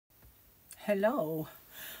Hello,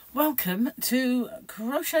 welcome to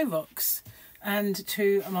Crochet Rocks and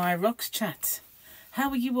to my Rocks chat. How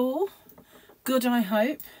are you all? Good, I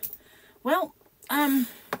hope. Well,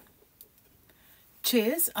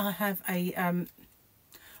 cheers. I have a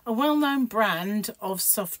well-known brand of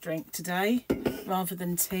soft drink today rather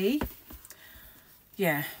than tea.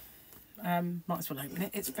 Yeah, might as well open it.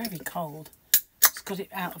 It's very cold. Just got it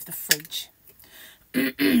out of the fridge.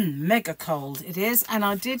 Mega cold it is, and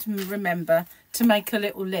I did remember to make a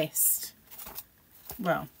little list.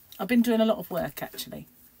 Well, I've been doing a lot of work actually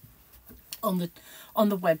on the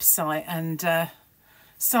website and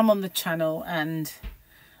some on the channel, and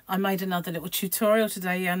I made another little tutorial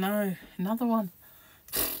today. Yeah, no, another one.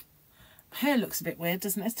 Hair looks a bit weird,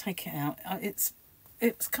 doesn't it? Let's take it out.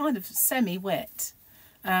 It's kind of semi-wet.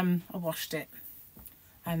 I washed it,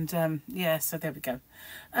 and yeah, so there we go.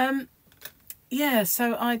 Yeah,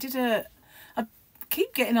 so I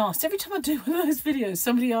keep getting asked, every time I do one of those videos,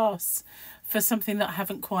 somebody asks for something that I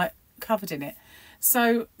haven't quite covered in it.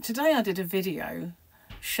 So today I did a video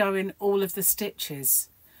showing all of the stitches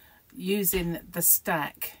using the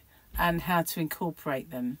stack and how to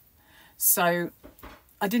incorporate them. So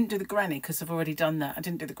I didn't do the granny because I've already done that. I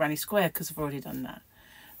didn't do the granny square because I've already done that.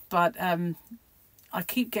 But I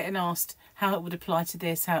keep getting asked how it would apply to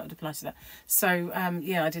this, how it would apply to that. So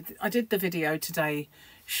yeah, I did the video today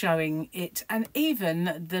showing it, and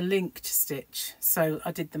even the linked stitch. So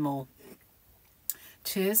I did them all.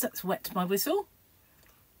 Cheers, that's wet my whistle.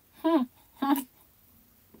 That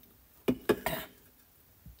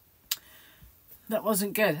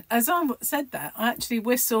wasn't good. As I said that, I actually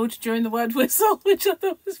whistled during the word whistle, which I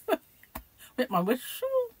thought was funny. Wet my whistle.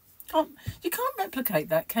 You can't replicate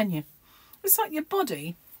that, can you? It's like your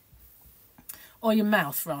body, or your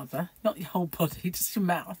mouth rather, not your whole body, just your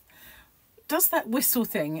mouth, does that whistle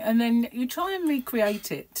thing, and then you try and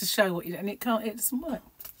recreate it to show what you do, and it doesn't work.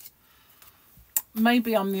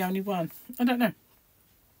 Maybe I'm the only one. I don't know.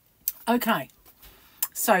 Okay,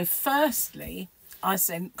 so firstly, I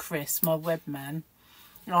sent Chris, my webman,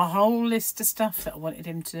 a whole list of stuff that I wanted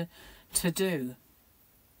him to do.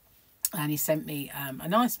 And he sent me a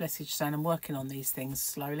nice message saying I'm working on these things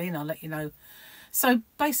slowly and I'll let you know. So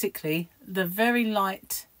basically, the very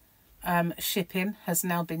light shipping has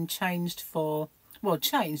now been changed for, well,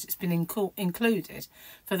 changed. It's been included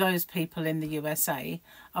for those people in the USA.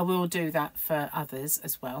 I will do that for others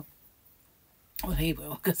as well. Well, he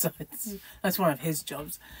will, because that's one of his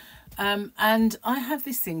jobs. And I have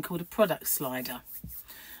this thing called a product slider.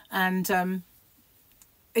 And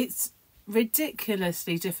it's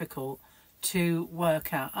ridiculously difficult to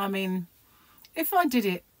work out. I mean, if I did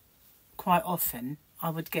it quite often,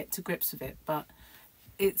 I would get to grips with it, but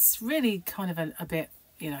it's really kind of a bit,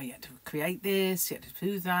 you know, you had to create this, you had to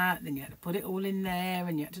do that, then you had to put it all in there,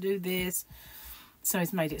 and you had to do this. So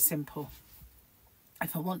it's made it simple.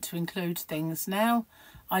 If I want to include things now,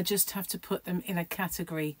 I just have to put them in a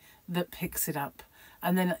category that picks it up,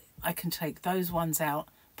 and then I can take those ones out,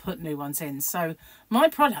 put new ones in. So my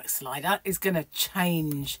product slider is going to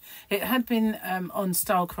change. It had been on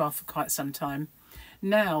Stylecraft for quite some time.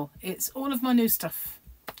 Now it's all of my new stuff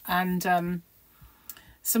and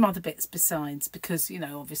some other bits besides, because, you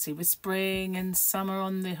know, obviously with spring and summer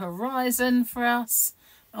on the horizon for us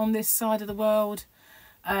on this side of the world,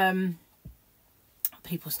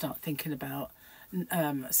 people start thinking about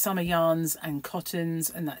summer yarns and cottons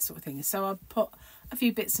and that sort of thing. So I put a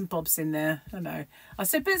few bits and bobs in there. I know I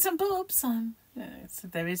said bits and bobs. Yeah, so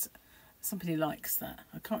there is somebody likes that.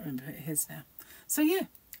 I can't remember who it is now. So yeah,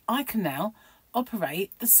 I can now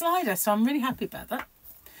operate the slider. So I'm really happy about that.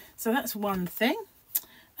 So that's one thing.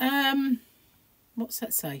 What's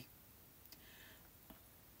that say?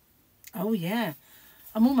 Oh yeah,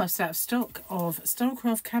 I'm almost out of stock of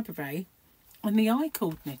Stylecraft Cabaret and the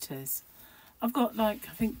I-cord knitters. I've got like,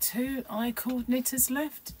 I think 2 I-cord knitters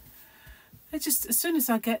left. They just, as soon as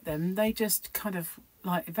I get them, they just kind of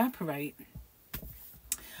like evaporate.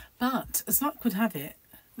 But as luck would have it,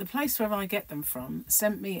 the place where I get them from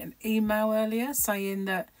sent me an email earlier saying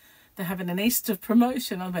that they're having an Easter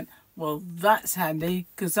promotion. I went, well, that's handy,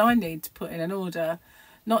 because I need to put in an order,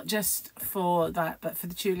 not just for that, but for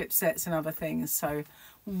the tulip sets and other things. So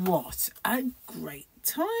what a great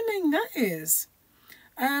timing that is.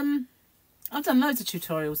 I've done loads of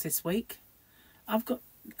tutorials this week. I've got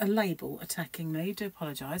a label attacking me, do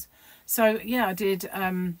apologise. So yeah, I did,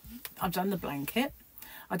 I've done the blanket.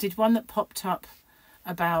 I did one that popped up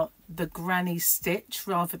about the granny stitch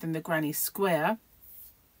rather than the granny square.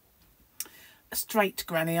 A straight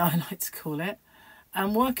granny, I like to call it.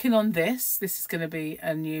 I'm working on this. This is going to be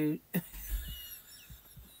a new...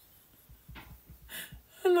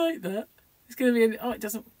 I like that. It's going to be, oh, it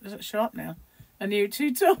doesn't show up now. A new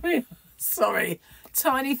tutorial. Sorry.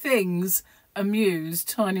 Tiny things amuse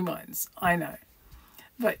tiny minds. I know.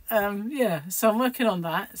 But, yeah, so I'm working on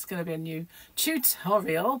that. It's going to be a new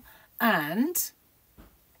tutorial. And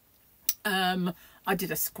I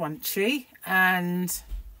did a scrunchie and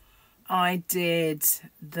I did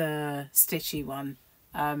the stitchy one.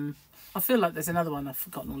 I feel like there's another one. I've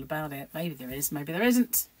forgotten all about it. Maybe there is, maybe there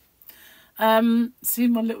isn't. See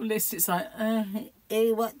my little list, it's like,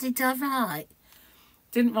 what did I write?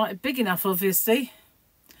 Didn't write it big enough, obviously.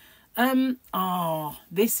 Oh,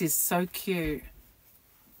 this is so cute.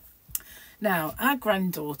 Now, our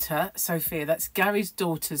granddaughter, Sophia, that's Gary's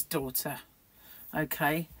daughter's daughter,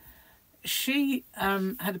 okay, she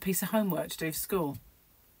had a piece of homework to do for school.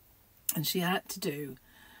 And she had to do,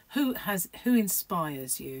 who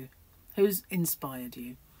inspires you? Who's inspired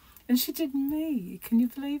you? And she did me. Can you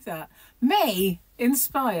believe that? Me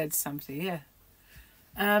inspired somebody,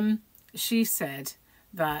 yeah. She said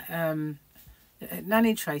that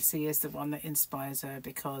Nanny Tracy is the one that inspires her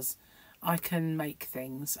because I can make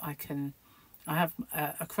things. I have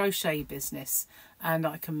a crochet business and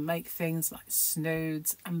I can make things like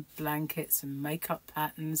snoods and blankets and makeup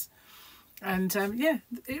patterns. And yeah,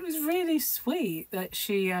 it was really sweet that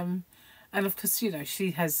she, and of course, you know,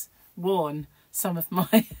 she has worn some of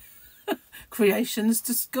my creations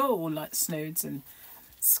to school, like snoods and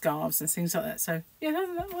scarves and things like that. So yeah,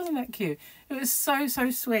 that wasn't that cute. It was so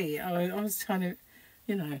sweet. I was kind of,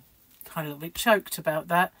 you know, kind of a bit choked about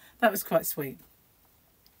that. That was quite sweet.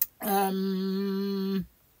 Oh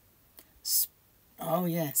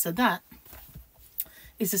yeah, so that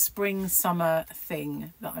is a spring summer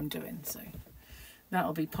thing that I'm doing, so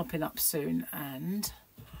that'll be popping up soon. And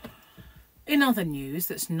in other news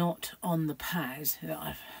that's not on the pad, that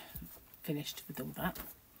I've finished with all that,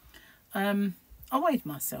 I weighed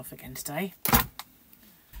myself again today,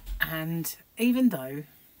 and even though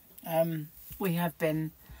we have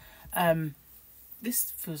been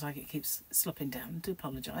this feels like it keeps slopping down. I do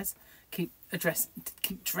apologise. Keep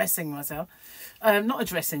dressing myself. Not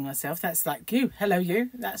addressing myself. That's like you. Hello,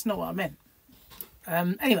 you. That's not what I meant.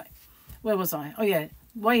 Anyway, where was I? Oh yeah,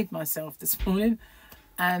 weighed myself this morning,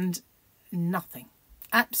 and nothing.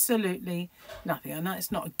 Absolutely nothing. I know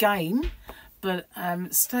it's not a game, but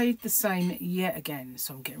stayed the same yet again.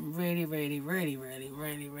 So I'm getting really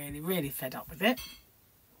fed up with it.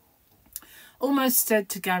 Almost said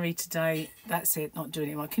to Gary today, that's it, not doing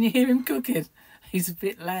it anymore. Can you hear him cooking? He's a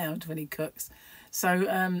bit loud when he cooks. So,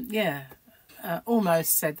 yeah,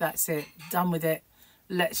 almost said, that's it, done with it.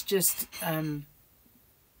 Let's just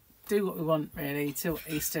do what we want, really, till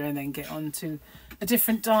Easter and then get on to a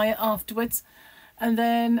different diet afterwards. And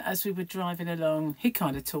then, as we were driving along, he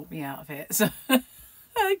kind of talked me out of it. So,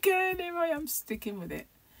 again, here I am sticking with it.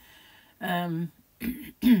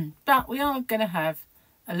 But we are going to have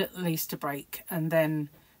a little Easter break and then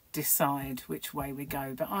decide which way we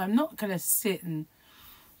go. But I'm not going to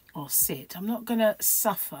I'm not going to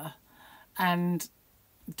suffer and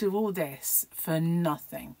do all this for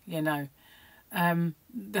nothing, you know.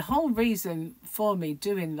 The whole reason for me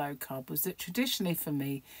doing low carb was that traditionally for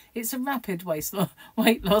me it's a rapid weight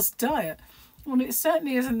loss diet. Well, it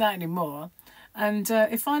certainly isn't that anymore. And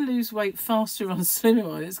if I lose weight faster on Slimming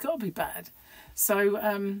Oil, it's got to be bad. So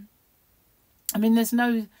I mean, there's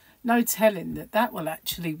no telling that will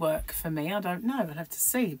actually work for me. I don't know. I'll have to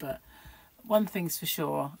see. But one thing's for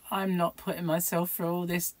sure, I'm not putting myself through all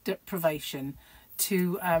this deprivation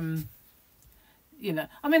to, you know,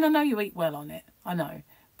 I mean, I know you eat well on it. I know.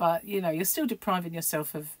 But, you know, you're still depriving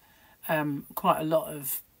yourself of quite a lot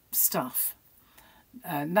of stuff.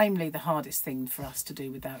 Namely, the hardest thing for us to do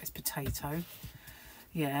without is potato.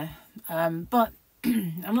 Yeah. But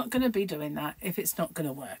I'm not going to be doing that if it's not going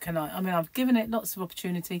to work. And I mean, I've given it lots of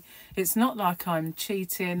opportunity. It's not like I'm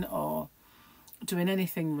cheating or doing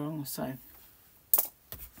anything wrong. So,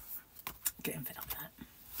 getting fed up with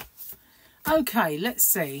that. Okay, let's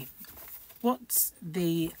see. What's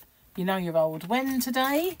the you know you're old when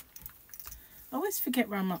today? I always forget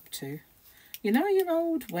where I'm up to. You know you're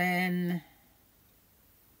old when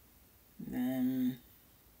you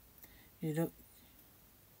look.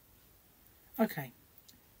 Okay.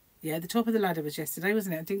 Yeah, the top of the ladder was yesterday,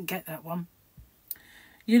 wasn't it? I didn't get that one.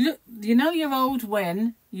 You know you're old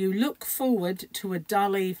when you look forward to a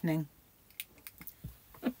dull evening.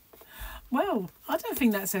 Well, I don't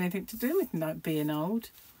think that's anything to do with not being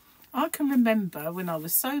old. I can remember when I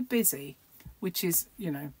was so busy, which is,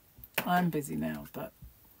 you know, I'm busy now, but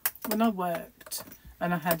when I worked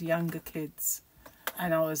and I had younger kids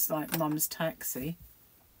and I was like mum's taxi,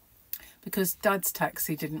 because dad's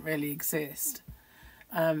taxi didn't really exist.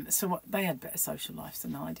 So what, they had better social lives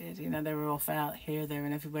than I did. You know, they were off out here, there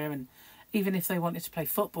and everywhere. And even if they wanted to play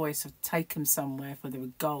football, I used to take them somewhere where there were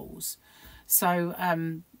goals. So,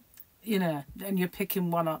 you know, and you're picking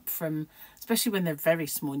one up from, especially when they're very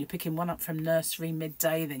small, and you're picking one up from nursery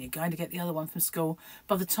midday, then you're going to get the other one from school.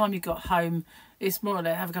 By the time you got home, it's more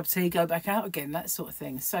like have a cup of tea, go back out again, that sort of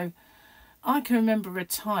thing. So I can remember a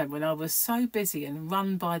time when I was so busy and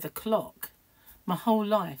run by the clock. My whole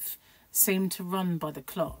life seemed to run by the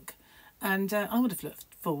clock. And I would have looked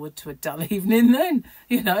forward to a dull evening then,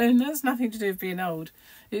 you know, and that's nothing to do with being old.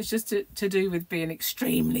 It's just to do with being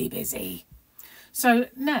extremely busy. So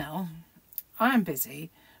now I am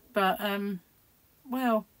busy, but,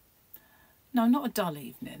 well, no, not a dull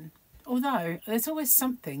evening. Although there's always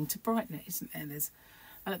something to brighten it, isn't there?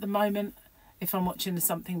 And at the moment, if I'm watching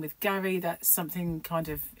something with Gary, that's something kind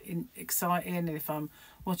of exciting. And if I'm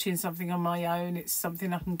watching something on my own, it's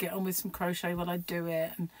something I can get on with some crochet while I do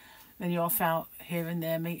it. And then you're off out here and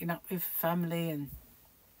there meeting up with family. And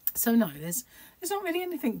so no, there's not really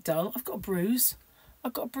anything dull. I've got a bruise. I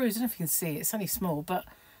don't know if you can see it. It's only small, but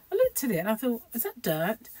I looked at it and I thought, is that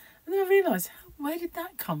dirt? And then I realised, where did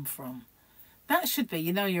that come from? That should be,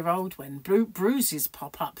 you know, you're old when bruises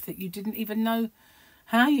pop up that you didn't even know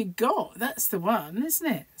how you got. That's the one,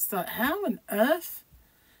 isn't it? It's like, how on earth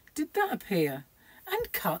did that appear?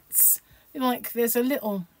 And cuts. Like, there's a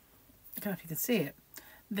little, I don't know if you can see it.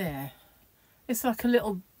 There. It's like a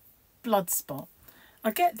little blood spot. I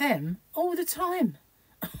get them all the time.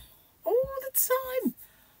 All the time.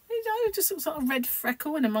 You know, it just looks like a red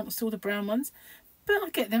freckle in amongst all the brown ones. But I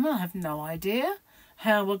get them and I have no idea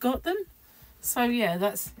how I got them. So, yeah,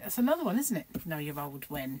 that's another one, isn't it? Know you're old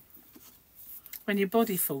when your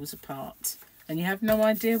body falls apart and you have no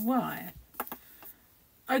idea why.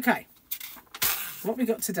 Okay, what we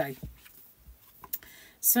got today?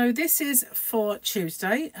 So this is for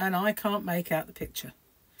Tuesday and I can't make out the picture.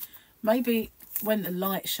 Maybe when the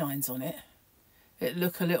light shines on it, it'll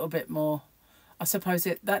look a little bit more. I suppose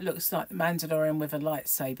that looks like the Mandalorian with a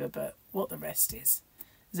lightsaber, but what the rest is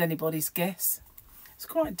anybody's guess. It's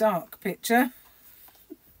quite a dark picture.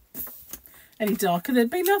 Any darker, there'd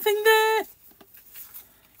be nothing there.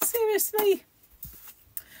 Seriously.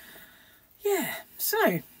 Yeah,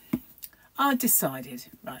 so I decided,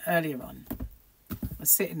 right, earlier on, I was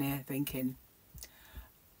sitting there thinking,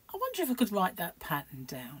 I wonder if I could write that pattern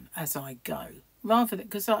down as I go, rather than,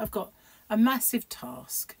 because I've got a massive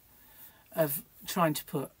task of trying to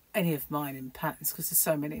put any of mine in patterns, because there's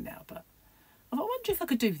so many now, but I wonder if I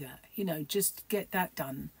could do that, you know, just get that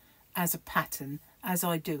done as a pattern as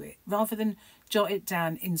I do it, rather than jot it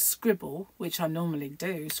down in scribble, which I normally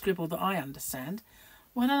do, scribble that I understand.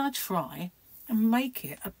 Why don't I try and make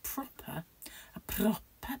it a proper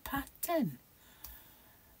pattern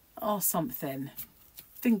or something?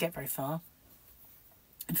 Didn't get very far.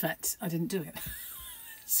 In fact, I didn't do it.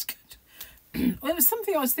 It's good. Well, it was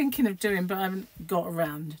something I was thinking of doing, but I haven't got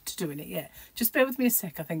around to doing it yet. Just bear with me a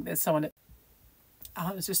sec. I think there's someone. Oh,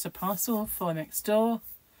 it was just a parcel for next door.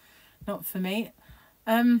 Not for me.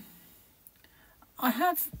 I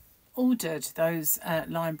have ordered those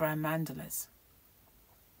lime brown mandalas.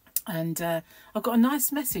 And I've got a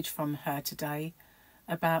nice message from her today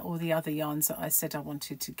about all the other yarns that I said I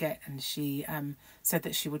wanted to get. And she said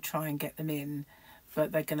that she would try and get them in,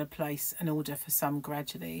 but they're going to place an order for some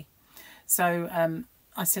gradually. So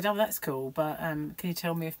I said, oh, that's cool, but can you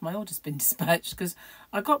tell me if my order's been dispatched? Because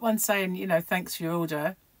I got one saying, you know, thanks for your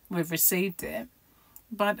order, we've received it,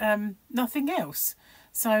 but nothing else.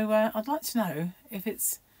 So I'd like to know if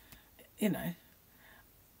it's, you know,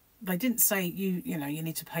 they didn't say you know, you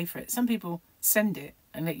need to pay for it. Some people send it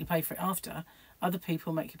and let you pay for it after. Other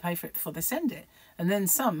people make you pay for it before they send it. And then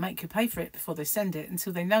some make you pay for it before they send it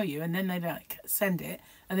until they know you, and then they like send it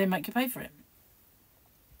and then make you pay for it.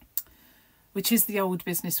 Which is the old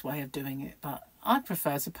business way of doing it, but I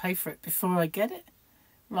prefer to pay for it before I get it,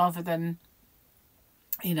 rather than,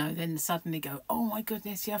 you know, then suddenly go, oh my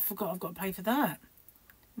goodness, yeah, I forgot I've got to pay for that.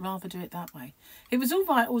 Rather do it that way. It was all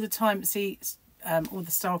right all the time. See, all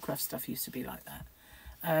the Starcraft stuff used to be like that.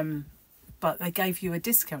 But they gave you a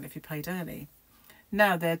discount if you paid early.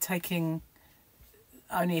 Now they're taking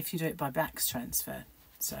only if you do it by backs transfer.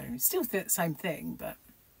 So it's still the same thing, but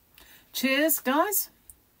cheers, guys.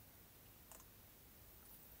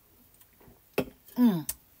 I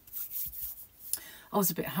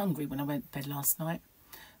was a bit hungry when I went to bed last night.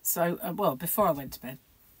 So, well, before I went to bed.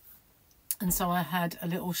 And so I had a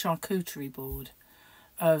little charcuterie board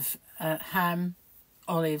of ham,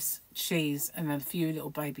 olives, cheese, and a few little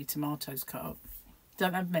baby tomatoes cut up.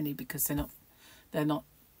 Don't have many because they're not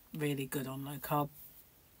really good on low carb.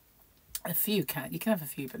 A few you can have a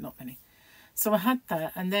few, but not many. So I had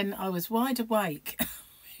that, and then I was wide awake,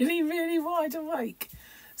 really, really wide awake.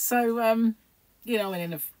 So, you know, I went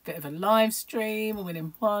in a bit of a live stream. I went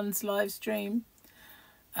in Juan's live stream.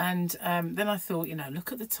 And then I thought, you know,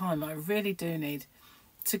 look at the time. I really do need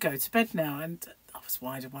to go to bed now. And I was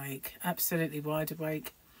wide awake, absolutely wide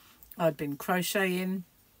awake. I'd been crocheting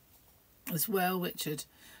as well, which had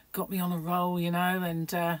got me on a roll, you know.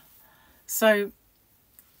 And so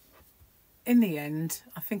in the end,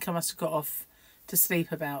 I think I must have got off to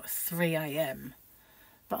sleep about 3 a.m.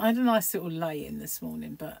 But I had a nice little lay-in this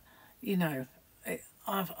morning. But, you know,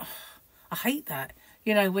 I hate that.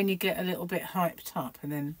 You know, when you get a little bit hyped up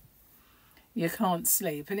and then you can't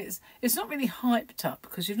sleep. And it's not really hyped up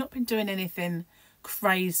because you've not been doing anything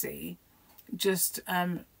crazy. Just,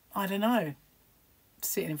 I don't know,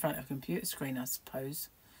 sitting in front of a computer screen, I suppose.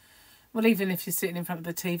 Well, even if you're sitting in front of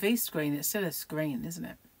the TV screen, it's still a screen, isn't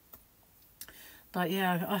it? But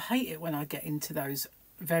yeah, I hate it when I get into those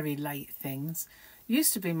very late things. It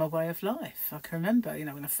used to be my way of life. I can remember, you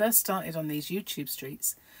know, when I first started on these YouTube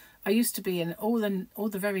streets, I used to be in all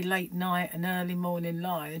the very late night and early morning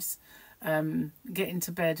lives, getting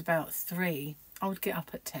to bed about 3. I would get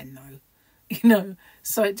up at 10 though, you know,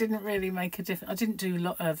 so it didn't really make a difference. I didn't do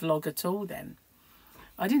a vlog at all then.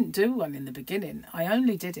 I didn't do one in the beginning. I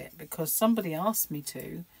only did it because somebody asked me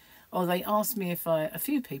to, or they asked me if a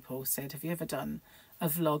few people said, have you ever done a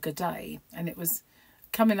vlog a day? And it was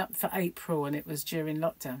coming up for April and it was during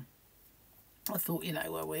lockdown. I thought, you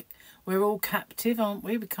know, well, we're all captive, aren't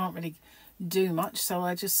we? We can't really do much. So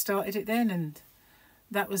I just started it then, and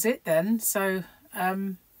that was it then. So,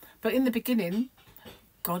 but in the beginning,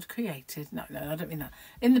 God created. No, I don't mean that.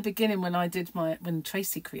 In the beginning, when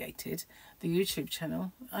Tracy created the YouTube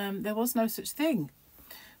channel, there was no such thing.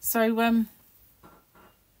 So,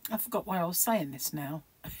 I forgot why I was saying this now.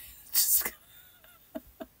 Just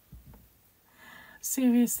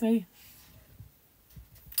seriously.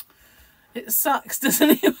 It sucks,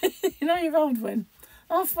 doesn't it? You know you're old when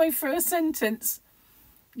halfway through a sentence,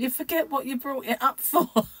 you forget what you brought it up for.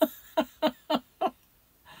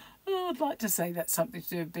 Oh, I'd like to say that's something to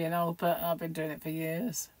do with being old, but I've been doing it for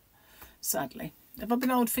years, sadly. Have I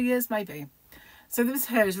been old for years? Maybe. So this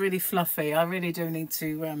hair is really fluffy. I really do need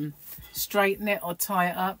to straighten it or tie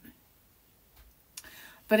it up.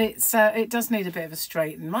 But it does need a bit of a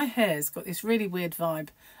straighten. My hair's got this really weird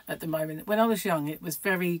vibe at the moment. When I was young, it was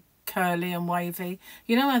very curly and wavy.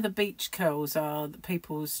 You know how the beach curls are that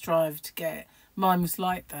people strive to get? Mine was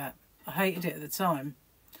like that. I hated it at the time,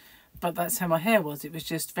 but that's how my hair was. It was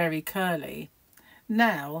just very curly.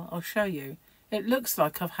 Now I'll show you. It looks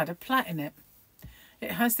like I've had a plait in it.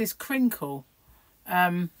 It has this crinkle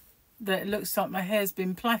that it looks like my hair's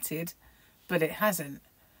been plaited, but it hasn't.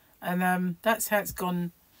 And that's how it's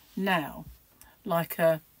gone now, like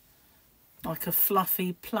a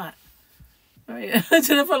fluffy plait. I don't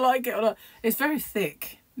know if I like it or not. It's very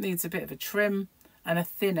thick. Needs a bit of a trim and a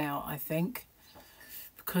thin out, I think,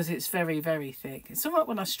 because it's very, very thick. It's all right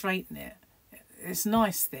when I straighten it. It's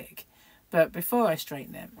nice thick. But before I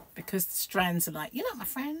straighten it, because the strands are like, you're not my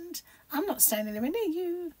friend, I'm not standing anywhere near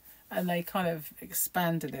you. And they kind of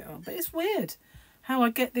expand a little. But it's weird how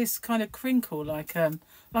I get this kind of crinkle like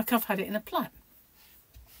I've had it in a plait.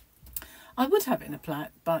 I would have it in a plait,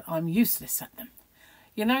 but I'm useless at them.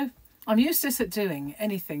 You know? I'm useless at doing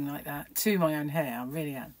anything like that to my own hair. I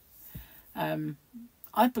really am.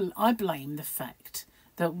 I blame the fact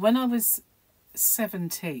that when I was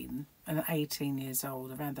 17 and 18 years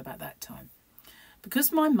old, around about that time,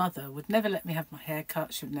 because my mother would never let me have my hair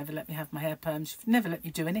cut, she would never let me have my hair permed, she would never let me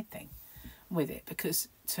do anything with it, because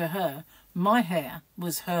to her, my hair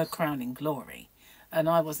was her crowning glory, and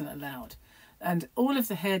I wasn't allowed. And all of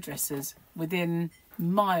the hairdressers within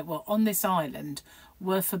on this island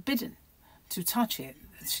were forbidden to touch it.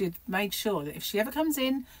 She'd made sure that if she ever comes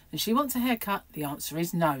in and she wants a haircut, the answer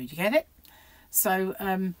is no. You get it? So,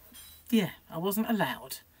 yeah, I wasn't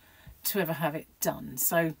allowed to ever have it done.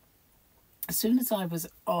 So, as soon as I was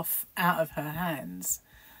out of her hands,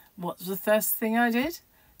 what was the first thing I did?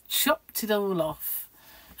 Chopped it all off.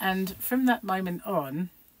 And from that moment on,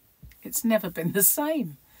 it's never been the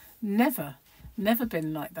same. Never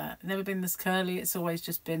been like that. Never been this curly. It's always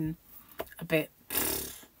just been a bit,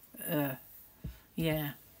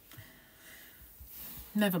 yeah.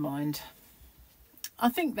 Never mind. I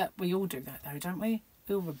think that we all do that though, don't we?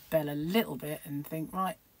 We all rebel a little bit and think,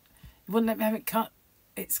 right, you wouldn't let me have it cut.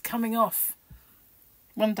 It's coming off.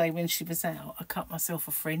 One day when she was out, I cut myself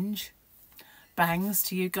a fringe. Bangs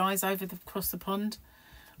to you guys across the pond.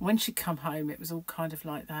 When she come home, it was all kind of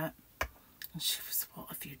like that. And she was, what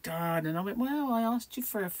have you done? And I went, well, I asked you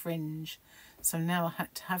for a fringe, so now I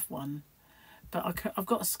had to have one. But I've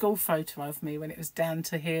got a school photo of me when it was down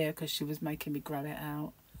to here because she was making me grow it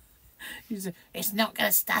out. She said, it's not going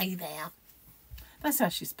to stay there. That's how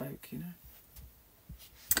she spoke, you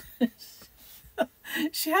know.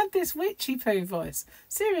 She had this witchy poo voice.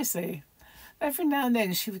 Seriously. Every now and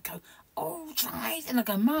then she would go, all right. And I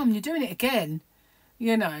go, Mum, you're doing it again.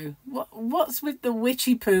 You know, what's with the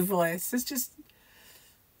witchy poo voice? It's just,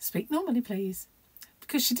 speak normally, please.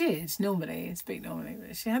 Because she did normally speak normally.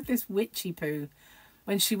 But she had this witchy poo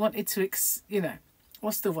when she wanted to, you know,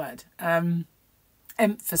 what's the word?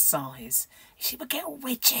 Emphasise. She would get all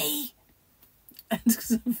witchy. And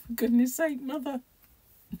for goodness sake, Mother,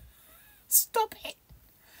 stop it.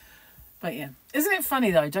 But yeah, isn't it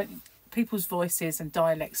funny though? People's voices and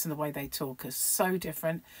dialects and the way they talk are so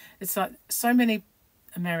different. It's like so many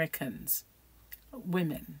Americans,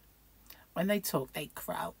 women, when they talk, they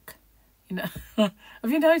croak. You know,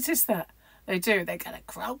 have you noticed that? They do. They got a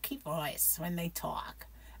croaky voice when they talk.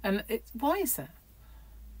 And why is that?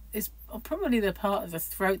 It's probably the part of the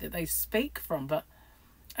throat that they speak from. But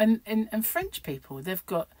and French people, they've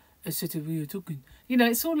got a sort of way of talking. You know,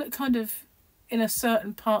 it's all kind of in a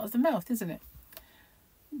certain part of the mouth, isn't it?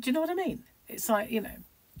 Do you know what I mean? It's like, you know,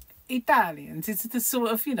 Italians, it's the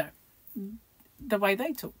sort of, you know, the way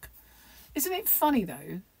they talk. Isn't it funny,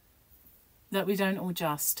 though, that we don't all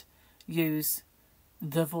just use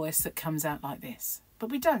the voice that comes out like this? But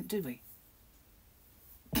we don't, do we?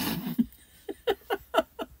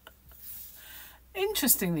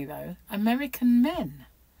 Interestingly, though, American men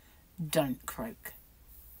don't croak.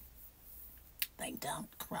 They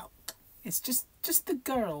don't croak. It's just the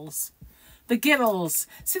girls. The girls.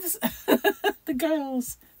 See this? The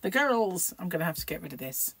girls. The girls. I'm going to have to get rid of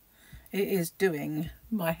this. It is doing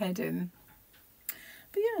my head in.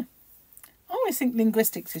 But yeah, I always think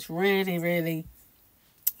linguistics is really, really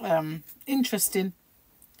interesting.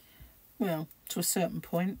 Well, to a certain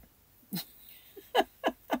point. But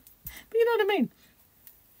you know what I mean?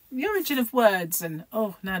 The origin of words and,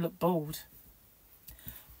 oh, now I look bald.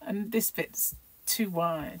 And this bit's too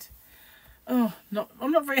wide. Oh,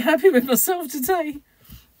 I'm not very happy with myself today.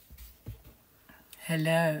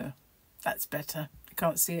 Hello. That's better. I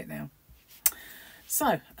can't see it now.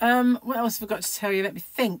 So, what else have I got to tell you? Let me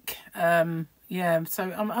think. Yeah,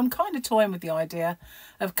 so I'm kind of toying with the idea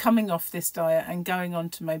of coming off this diet and going on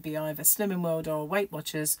to maybe either Slimming World or Weight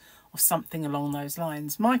Watchers or something along those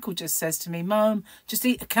lines. Michael just says to me, Mum, just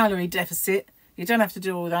eat a calorie deficit. You don't have to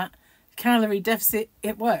do all that. Calorie deficit,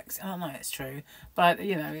 it works. I don't know, it's true. But,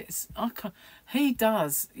 you know, he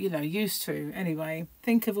does, you know, used to anyway.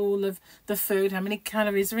 Think of all of the food, how many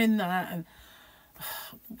calories are in that. And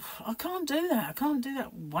I can't do that. I can't do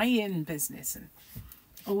that weigh-in business and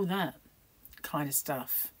all that kind of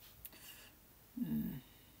stuff.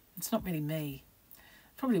 It's not really me.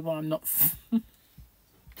 Probably why I'm not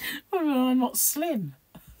I'm not slim.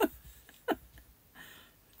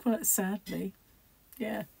 Quite sadly.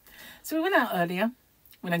 Yeah. So we went out earlier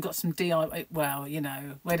when I got some DIY. Well, you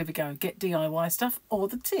know, where did we go? Get DIY stuff or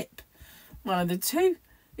the tip? One of the two.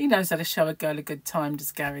 He knows how to show a girl a good time,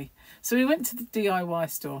 does Gary. So we went to the DIY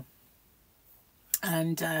store.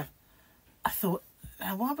 And I thought,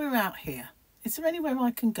 now while we're out here, is there anywhere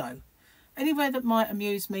I can go? Anywhere that might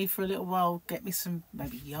amuse me for a little while, get me some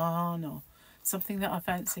maybe yarn or something that I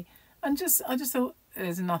fancy. And I just thought,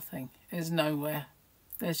 there's nothing. There's nowhere.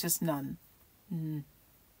 There's just none.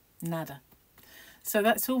 Nada. So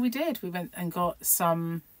that's all we did. We went and got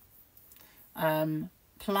some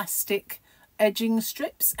plastic edging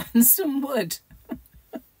strips and some wood.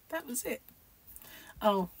 That was it.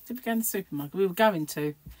 Oh, did we go in the supermarket? We were going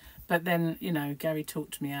to. But then, you know, Gary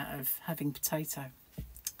talked me out of having potato.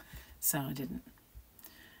 So I didn't.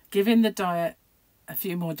 Giving the diet a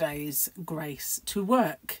few more days grace to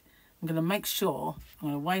work. I'm going to make sure, I'm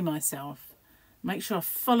going to weigh myself, make sure I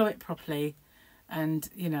follow it properly. And,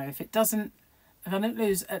 you know, if I don't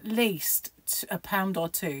lose at least a pound or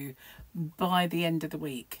two by the end of the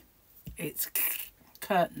week, it's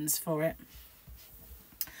curtains for it.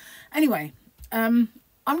 Anyway, I'm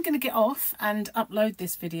going to get off and upload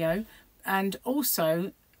this video. And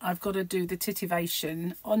also, I've got to do the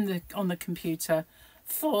titivation on the computer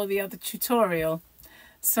for the other tutorial.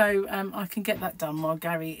 So I can get that done while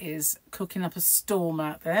Gary is cooking up a storm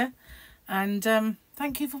out there. And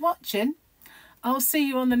thank you for watching. I'll see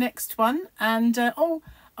you on the next one. And I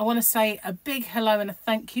want to say a big hello and a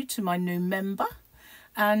thank you to my new member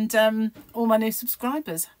and all my new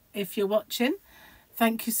subscribers. If you're watching,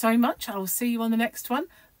 thank you so much. I will see you on the next one.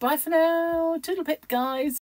 Bye for now. Toodle pip, guys.